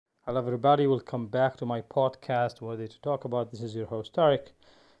Hello, everybody. Welcome back to my podcast, Worthy to Talk About. This is your host, Tariq.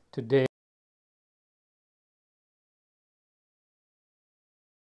 Today,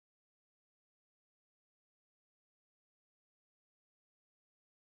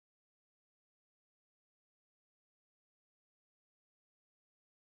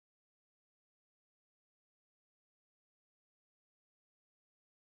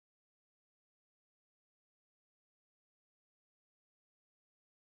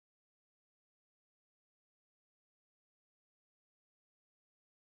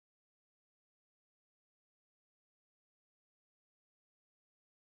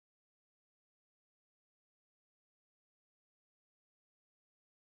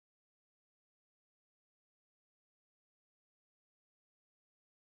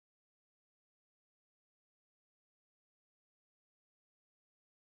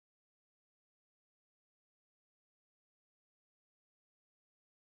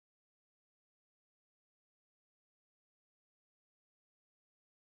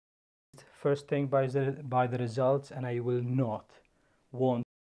 first thing by the results, and I will not want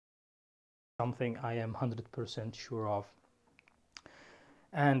something I am 100% sure of.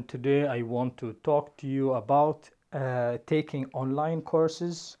 And today, I want to talk to you about taking online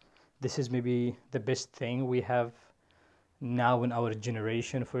courses. This is maybe the best thing we have now in our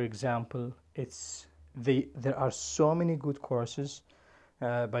generation. For example, there are so many good courses.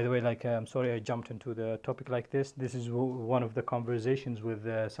 By the way, I'm sorry I jumped into the topic like this. This is one of the conversations with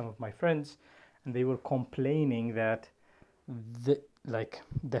some of my friends, and they were complaining that the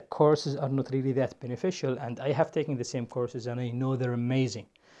the courses are not really that beneficial. And I have taken the same courses, and I know they're amazing.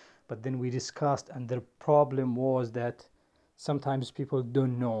 But then we discussed, and the problem was that sometimes people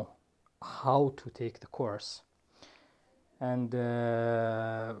don't know how to take the course. And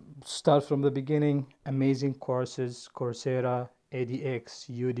start from the beginning. Amazing courses: Coursera, edX,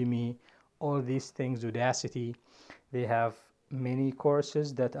 Udemy, all these things, Udacity. They have many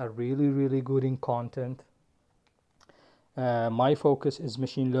courses that are really, really good in content. My focus is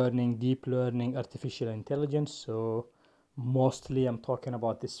machine learning, deep learning, artificial intelligence. So mostly I'm talking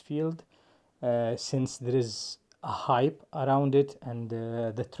about this field, since there is a hype around it, and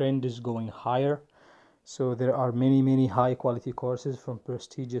the trend is going higher. So there are many, many high quality courses from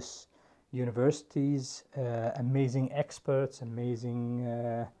prestigious universities, amazing experts,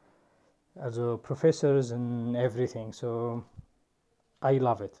 amazing also professors and everything. So I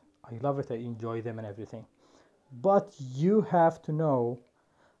love it. I love it. I enjoy them and everything. But you have to know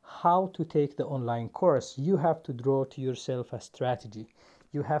how to take the online course. You have to draw to yourself a strategy.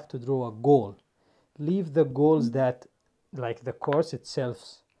 You have to draw a goal. Leave the goals that, like the course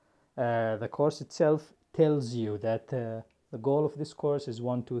itself tells you that the goal of this course is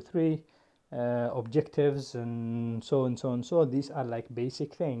one, two, three, objectives, and so and so and so. These are like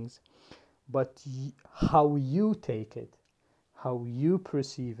basic things, but how you take it, how you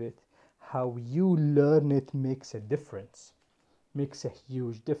perceive it, how you learn it makes a difference, makes a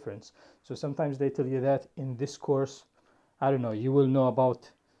huge difference. So sometimes they tell you that in this course, I don't know, you will know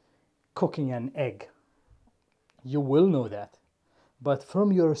about cooking an egg. You will know that. But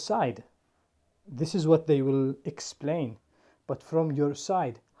from your side, this is what they will explain. But from your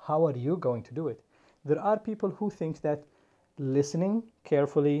side, how are you going to do it? There are people who think that listening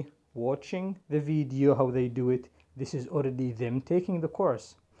carefully, watching the video, how they do it, this is already them taking the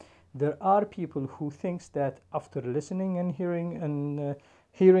course. There are people who thinks that after listening and hearing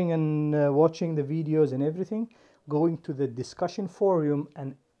and watching the videos and everything, going to the discussion forum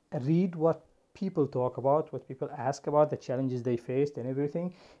and read what people talk about, what people ask about, the challenges they faced and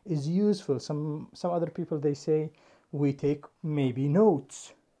everything is useful. Some other people, they say we take maybe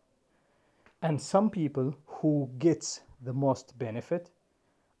notes. And some people who gets the most benefit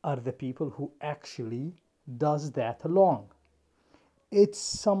are the people who actually does that along. It's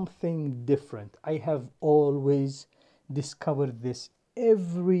something different. I have always discovered this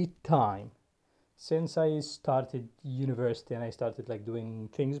every time since I started university and I started like doing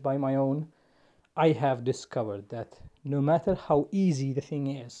things by my own. I have discovered that no matter how easy the thing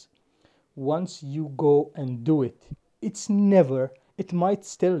is, once you go and do it, it might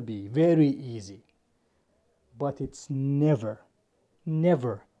still be very easy, but it's never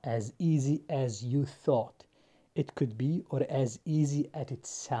as easy as you thought it could be, or as easy as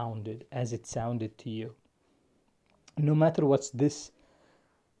it sounded to you. No matter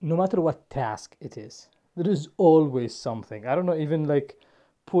no matter what task it is, there is always something. I don't know, even like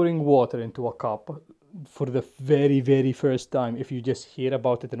pouring water into a cup for the very, very first time. If you just hear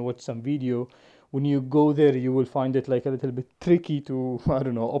about it and watch some video, when you go there, you will find it like a little bit tricky to, I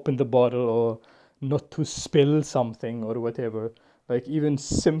don't know, open the bottle or not to spill something or whatever. Like even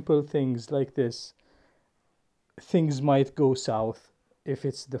simple things like this, things might go south if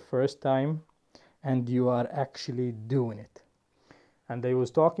it's the first time and you are actually doing it. And I was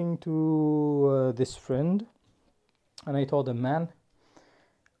talking to this friend, and I told him, man,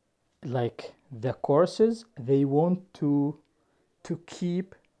 like the courses, they want to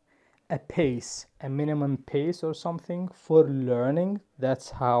keep a pace, a minimum pace or something for learning.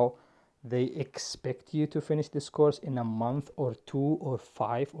 That's how they expect you to finish this course in a month or 2 or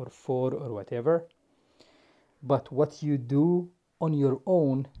 5 or 4 or whatever. But what you do on your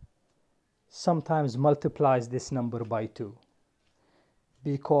own sometimes multiplies this number by 2,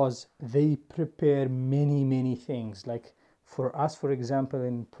 because they prepare many things. Like for us, for example,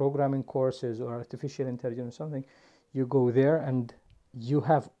 in programming courses or artificial intelligence or something, you go there and you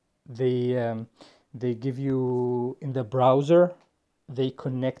have they give you in the browser, they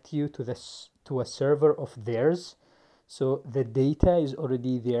connect you to to a server of theirs, so the data is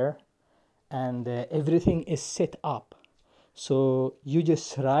already there, and everything is set up. So you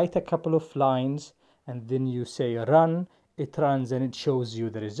just write a couple of lines and then you say run, it runs and it shows you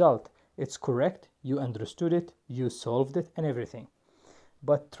the result. It's correct, you understood it, you solved it and everything.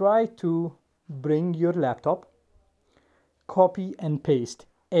 But try to bring your laptop, copy and paste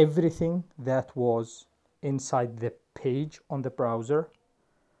everything that was inside the page on the browser.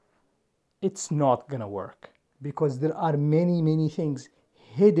 It's not gonna work, because there are many things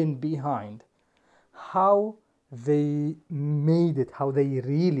hidden behind how they made it, how they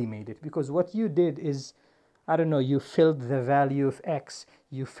really made it. Because what you did is, I don't know, you filled the value of X,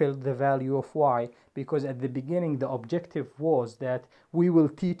 you filled the value of Y, because at the beginning the objective was that we will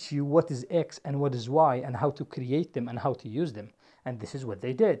teach you what is X and what is Y and how to create them and how to use them. And this is what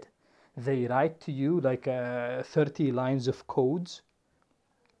they did. They write to you like 30 lines of codes,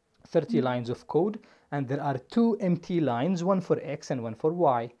 30 lines of code, and there are 2 empty lines, one for X and one for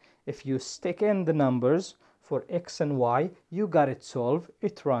Y. If you stick in the numbers for X and Y, you got it solved,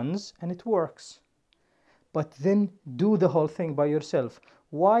 it runs and it works. But then do the whole thing by yourself.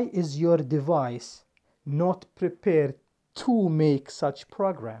 Why is your device not prepared to make such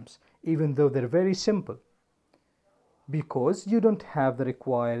programs, even though they're very simple? Because you don't have the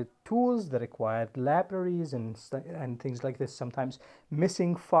required tools, the required libraries and things like this. Sometimes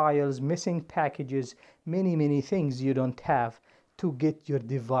missing files, missing packages, many things you don't have to get your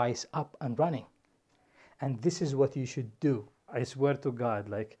device up and running. And this is what you should do. I swear to God,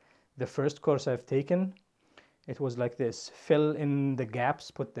 like the first course I've taken, it was like this: fill in the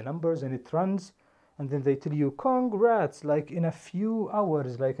gaps, put the numbers, and it runs. And then they tell you, congrats, like in a few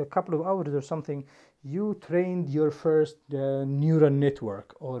hours, like a couple of hours or something, you trained your first neural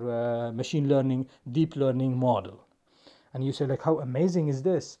network or machine learning, deep learning model. And you say like, how amazing is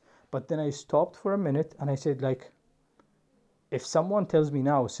this? But then I stopped for a minute and I said like, if someone tells me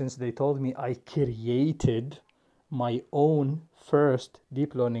now, since they told me I created my own first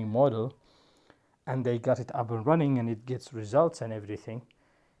deep learning model and they got it up and running and it gets results and everything,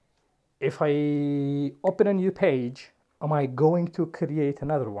 if I open a new page, am I going to create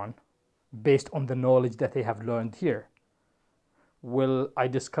another one based on the knowledge that I have learned here? Will I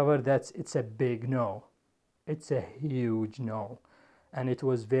discover that it's a big no? It's a huge no. And it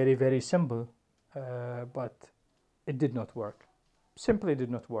was very simple, but it did not work. Simply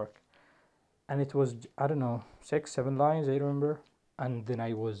did not work. And it was, I don't know, 6, 7 lines, I remember. And then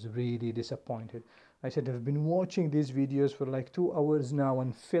I was really disappointed. I said, I've been watching these videos for like 2 hours now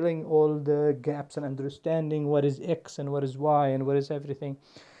and filling all the gaps and understanding what is X and what is Y and what is everything.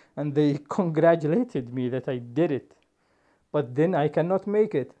 And they congratulated me that I did it. But then I cannot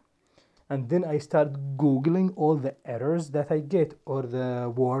make it. And then I start Googling all the errors that I get or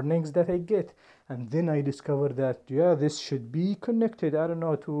the warnings that I get. And then I discover that, yeah, this should be connected, I don't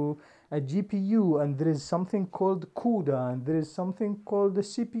know, to a GPU. And there is something called CUDA. And there is something called the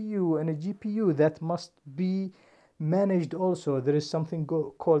CPU and a GPU that must be managed also. There is something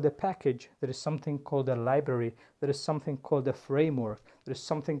called a package. There is something called a library. There is something called a framework. There is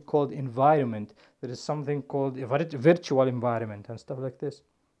something called environment. There is something called a virtual environment and stuff like this.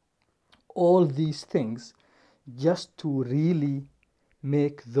 All these things just to really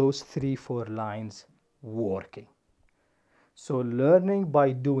make those 3-4 lines working. So learning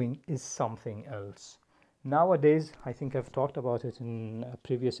by doing is something else. Nowadays, I think I've talked about it in a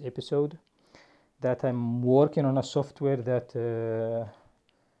previous episode, that I'm working on a software that,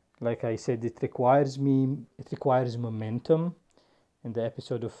 like I said, it requires momentum. In the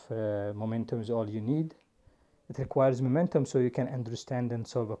episode of Momentum is All You Need. It requires momentum so you can understand and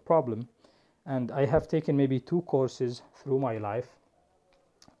solve a problem. And I have taken maybe 2 courses through my life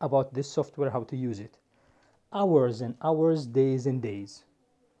about this software, how to use it. hours and hours, days and days,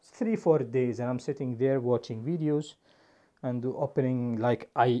 3 4 days, and I'm sitting there watching videos and opening, like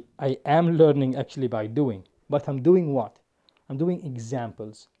I am learning actually by doing, but I'm doing what? I'm doing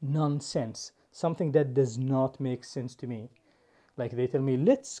examples, nonsense, something that does not make sense to me. Like they tell me,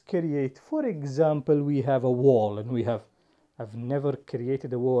 let's create, for example, we have a wall, and I've never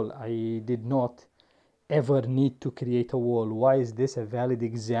created a wall. I did not ever need to create a wall. Why is this a valid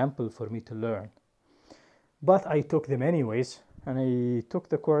example for me to learn? But I took them anyways, and I took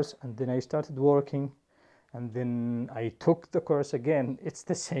the course, and then I started working, and then I took the course again. It's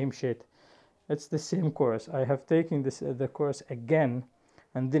the same shit. It's the same course. I have taken the course again,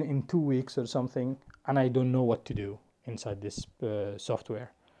 and then in 2 weeks or something, and I don't know what to do inside this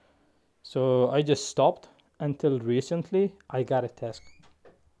software. So I just stopped until recently I got a task.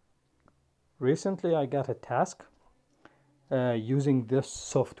 Recently I got a task using this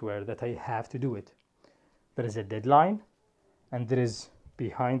software that I have to do it. There is a deadline, and there is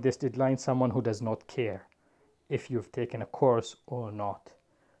behind this deadline someone who does not care if you've taken a course or not.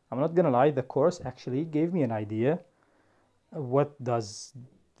 I'm not gonna lie, the course actually gave me an idea. What does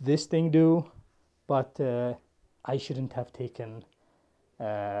this thing do? But I shouldn't have taken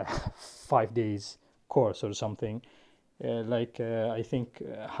 5 days course or something. I think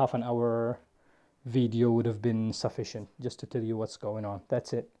half an hour video would have been sufficient just to tell you what's going on.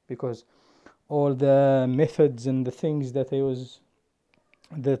 That's it. Because all the methods and the things that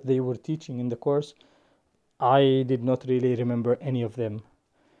they were teaching in the course, I did not really remember any of them.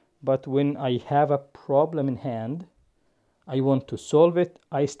 But when I have a problem in hand, I want to solve it,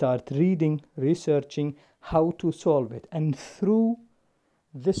 I start reading, researching how to solve it. And through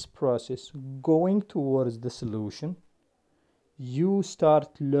this process, going towards the solution, you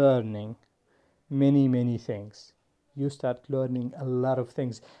start learning many things. You start learning a lot of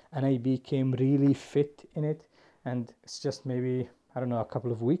things, and I became really fit in it. And it's just maybe, I don't know, a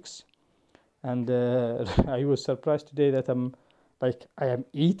couple of weeks, and I was surprised today that I am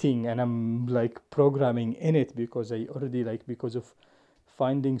eating and I'm like programming in it, because I already, like, because of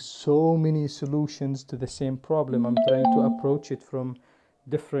finding so many solutions to the same problem, I'm trying to approach it from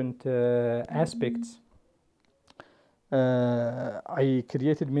different aspects. I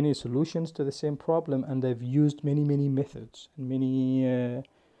created many solutions to the same problem, and I've used many methods and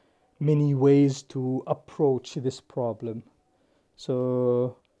many ways to approach this problem.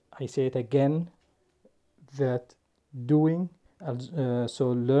 So I say it again, that doing,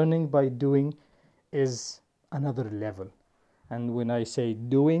 so learning by doing is another level. And when I say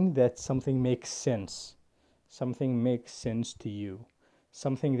doing, that something makes sense. Something makes sense to you.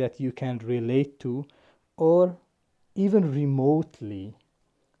 Something that you can relate to, or even remotely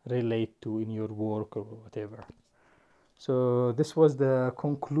relate to in your work or whatever. So this was the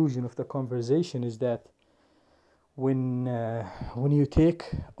conclusion of the conversation, is that when you take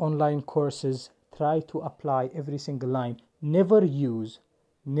online courses, try to apply every single line. Never use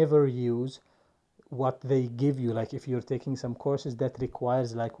what they give you. Like if you're taking some courses that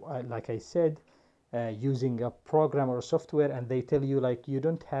requires, like I said, using a program or software, and they tell you, like, you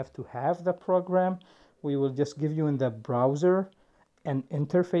don't have to have the program, we will just give you in the browser an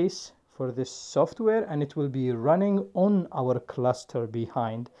interface for this software, and it will be running on our cluster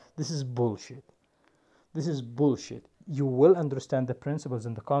behind. This is bullshit. This is bullshit. You will understand the principles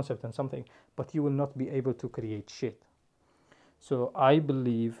and the concept and something, but you will not be able to create shit. So I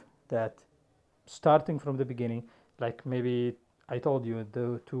believe that starting from the beginning, like maybe I told you,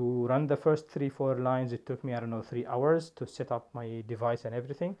 to run the first 3-4 lines, it took me, I don't know, 3 hours to set up my device and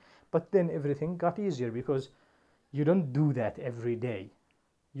everything. But then everything got easier, because you don't do that every day.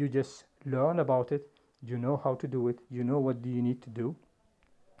 You just learn about it, you know how to do it, you know what do you need to do,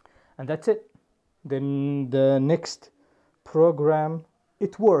 and that's it. Then the next program,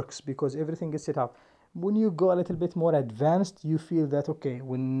 it works because everything is set up. When you go a little bit more advanced, you feel that, okay,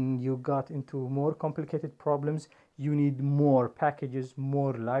 when you got into more complicated problems, you need more packages,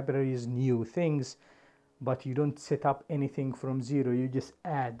 more libraries, new things, but you don't set up anything from zero, you just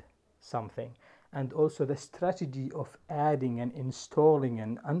add something. And also the strategy of adding and installing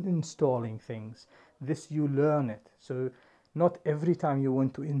and uninstalling things, this you learn it. So not every time you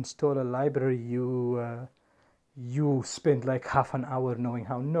want to install a library, you spend like half an hour knowing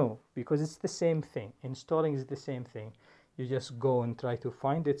how. No, because it's the same thing. Installing is the same thing. You just go and try to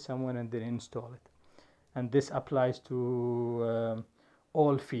find it somewhere and then install it. And this applies to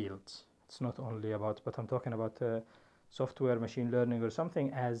all fields. It's not only about, but I'm talking about software, machine learning, or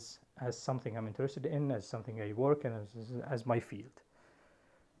something as something I'm interested in, as something I work in, as my field.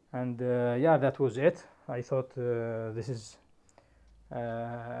 And yeah, that was it. I thought this is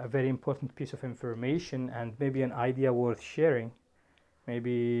a very important piece of information and maybe an idea worth sharing.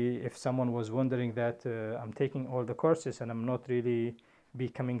 Maybe if someone was wondering that I'm taking all the courses and I'm not really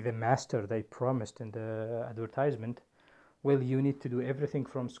becoming the master they promised in the advertisement, well, you need to do everything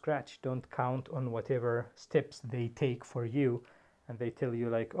from scratch. Don't count on whatever steps they take for you and they tell you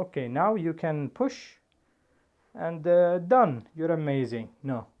like, okay, now you can push and done, you're amazing.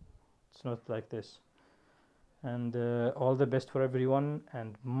 No, it's not like this. And all the best for everyone,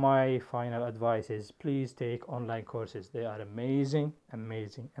 and my final advice is please take online courses. They are amazing,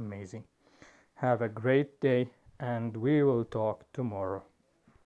 amazing, amazing. Have a great day, and we will talk tomorrow.